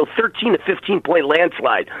 They show 13 to 15-point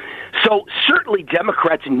landslide. So certainly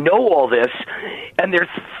Democrats know all this, and they're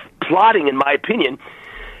plotting, in my opinion,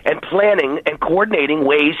 and planning and coordinating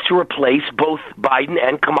ways to replace both Biden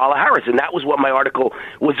and Kamala Harris. And that was what my article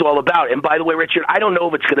was all about. And by the way, Richard, I don't know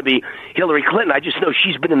if it's going to be Hillary Clinton. I just know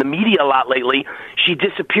she's been in the media a lot lately. She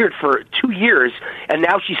disappeared for 2 years, and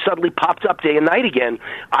now she suddenly popped up day and night again.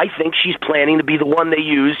 I think she's planning to be the one they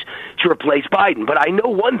use to replace Biden. But I know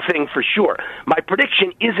one thing for sure. My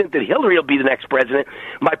prediction isn't that Hillary will be the next president.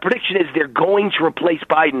 My prediction is they're going to replace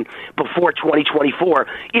Biden before 2024,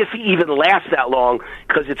 if he even lasts that long,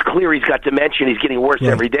 because it's clear he's got dementia. He's getting worse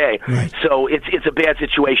every day. Right. So it's a bad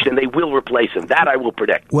situation, and they will replace him. That I will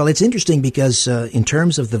predict. Well, it's interesting because in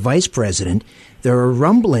terms of the vice president, there are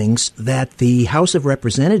rumblings that the House of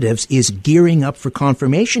Representatives is gearing up for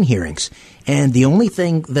confirmation hearings. And the only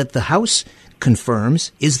thing that the House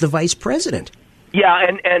confirms is the vice president. Yeah,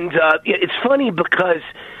 and it's funny because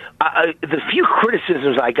the few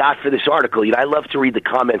criticisms I got for this article, I love to read the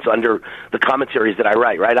comments under the commentaries that I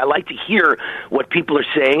write, right? I like to hear what people are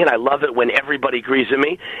saying, and I love it when everybody agrees with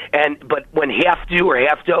me. But when half do or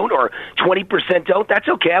half don't, or 20% don't, that's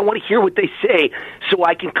okay. I want to hear what they say so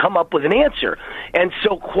I can come up with an answer. And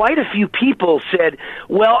so quite a few people said,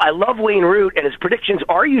 well, I love Wayne Root, and his predictions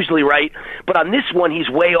are usually right, but on this one,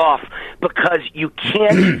 he's way off because you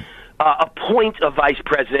can't appoint a vice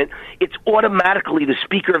president. It's automatically the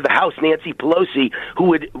Speaker of the House, Nancy Pelosi, who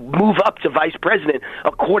would move up to vice president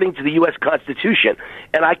according to the U.S. Constitution.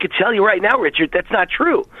 And I could tell you right now, Richard, that's not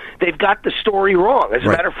true. They've got the story wrong. As a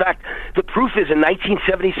matter of fact, the proof is in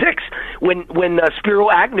 1976 when Spiro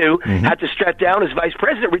Agnew had to step down as vice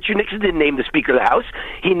president. Richard Nixon didn't name the Speaker of the House.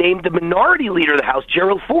 He named the minority leader of the House,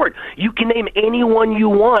 Gerald Ford. You can name anyone you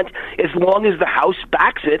want as long as the House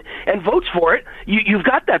backs it and votes for it. You've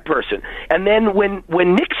got that person. person. And then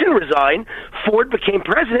when Nixon resigned, Ford became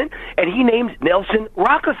president, and he named Nelson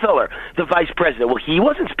Rockefeller the vice president. Well, he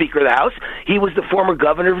wasn't Speaker of the House. He was the former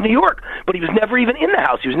governor of New York, but he was never even in the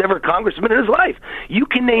House. He was never a congressman in his life. You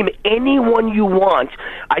can name anyone you want.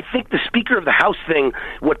 I think the Speaker of the House thing,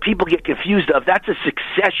 what people get confused of, that's a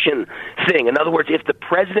succession thing. In other words, if the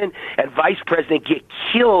president and vice president get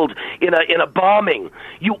killed in a bombing,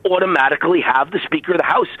 you automatically have the Speaker of the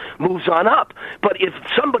House moves on up. But if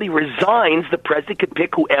somebody resigns, the president could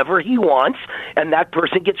pick whoever he wants, and that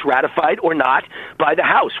person gets ratified or not by the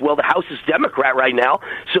House. Well, the House is Democrat right now,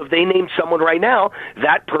 so if they named someone right now,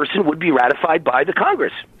 that person would be ratified by the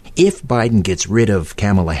Congress. If Biden gets rid of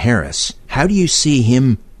Kamala Harris, how do you see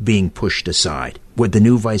him being pushed aside? Would the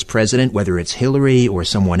new vice president, whether it's Hillary or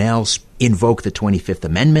someone else, invoke the 25th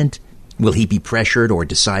Amendment? Will he be pressured or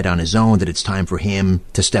decide on his own that it's time for him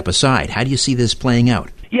to step aside? How do you see this playing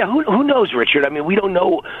out? Yeah, who knows, Richard? I mean, we don't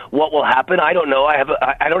know what will happen. I don't know.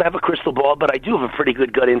 I don't have a crystal ball, but I do have a pretty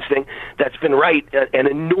good gut instinct that's been right an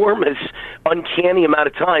enormous, uncanny amount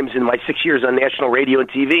of times in my 6 years on national radio and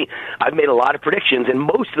TV. I've made a lot of predictions, and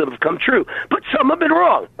most of them have come true, but some have been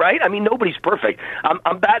wrong, right? I mean, nobody's perfect.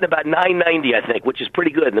 I'm batting about 990, I think, which is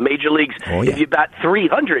pretty good. In the major leagues, If you bat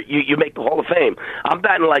 300, you make the Hall of Fame. I'm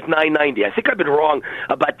batting like 990. I think I've been wrong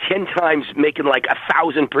about 10 times, making like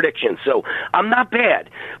 1,000 predictions, so I'm not bad.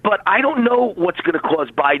 But I don't know what's going to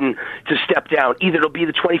cause Biden to step down. Either it'll be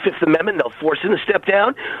the 25th Amendment and they'll force him to step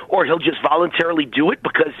down, or he'll just voluntarily do it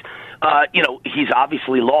because, he's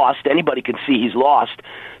obviously lost. Anybody can see he's lost.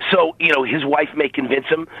 So, his wife may convince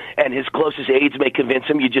him, and his closest aides may convince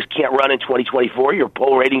him, you just can't run in 2024. Your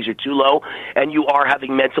poll ratings are too low, and you are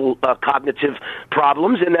having mental, cognitive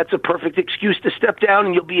problems, and that's a perfect excuse to step down,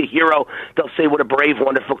 and you'll be a hero. They'll say, what a brave,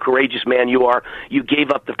 wonderful, courageous man you are. You gave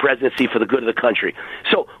up the presidency for the good of the country.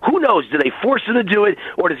 So, who knows? Do they force him to do it,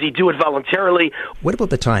 or does he do it voluntarily? What about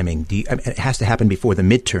the timing? It has to happen before the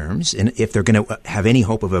midterms, and if they're going to have any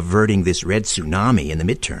hope of averting this red tsunami in the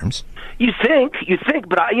midterms. You think,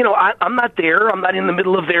 but I'm not there. I'm not in the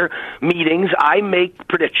middle of their meetings. I make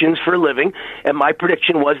predictions for a living, and my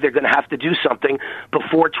prediction was they're going to have to do something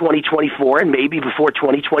before 2024 and maybe before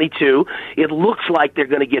 2022. It looks like they're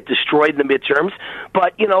going to get destroyed in the midterms,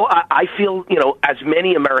 but, I feel, as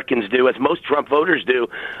many Americans do, as most Trump voters do,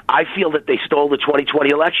 I feel that they stole the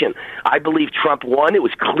 2020 election. I believe Trump won. It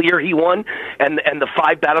was clear he won, and the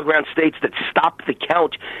 5 battleground states that stopped the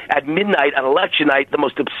count at midnight on election night, the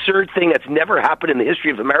most absurd thing that's never happened in the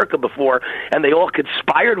history of America before, and they all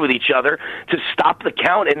conspired with each other to stop the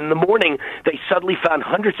count, and in the morning they suddenly found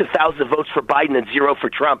hundreds of thousands of votes for Biden and 0 for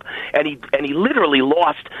Trump, and he literally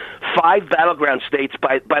lost 5 battleground states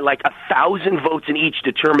by like 1,000 votes in each,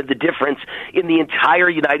 determined the difference in the entire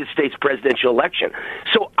United States presidential election.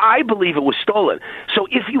 So I believe it was stolen. So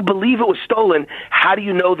if you believe it was stolen, how do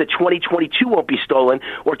you know that 2022 won't be stolen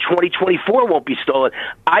or 2024 won't be stolen?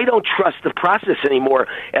 I don't trust the process anymore,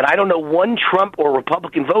 and I don't know one Trump or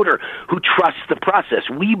Republican voter who trusts the process.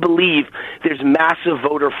 We believe there's massive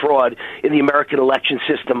voter fraud in the American election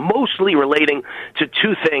system, mostly relating to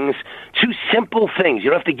 2 things, 2 simple things. You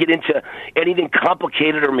don't have to get into anything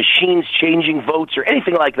complicated or machines changing votes or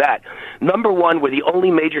anything like that. Number one, we're the only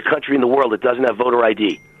major country in the world that doesn't have voter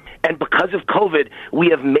ID. And because of COVID, we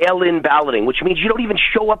have mail-in balloting, which means you don't even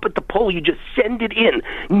show up at the poll. You just send it in.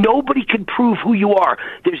 Nobody can prove who you are.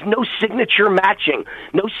 There's no signature matching,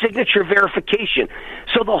 no signature verification.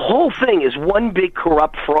 So the whole thing is one big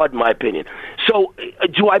corrupt fraud, in my opinion. So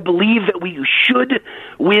do I believe that we should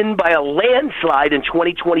win by a landslide in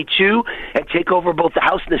 2022 and take over both the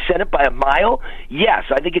House and the Senate by a mile? Yes,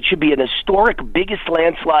 I think it should be an historic, biggest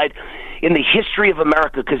landslide in the history of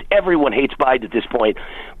America, because everyone hates Biden at this point.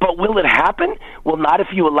 But will it happen? Well, not if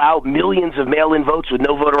you allow millions of mail-in votes with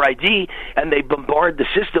no voter ID and they bombard the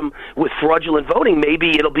system with fraudulent voting.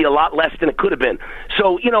 Maybe it'll be a lot less than it could have been.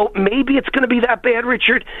 So, maybe it's going to be that bad,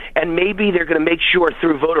 Richard, and maybe they're going to make sure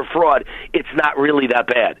through voter fraud it's not really that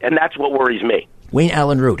bad. And that's what worries me. Wayne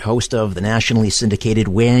Allen Root, host of the nationally syndicated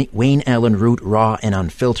Wayne Allen Root Raw and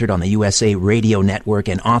Unfiltered on the USA Radio Network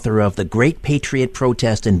and author of The Great Patriot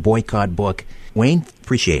Protest and Boycott book. Wayne,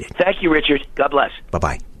 appreciate it. Thank you, Richard. God bless.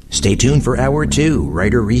 Bye-bye. Stay tuned for Hour 2.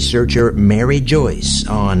 Writer-researcher Mary Joyce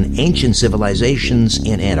on ancient civilizations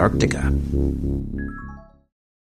in Antarctica.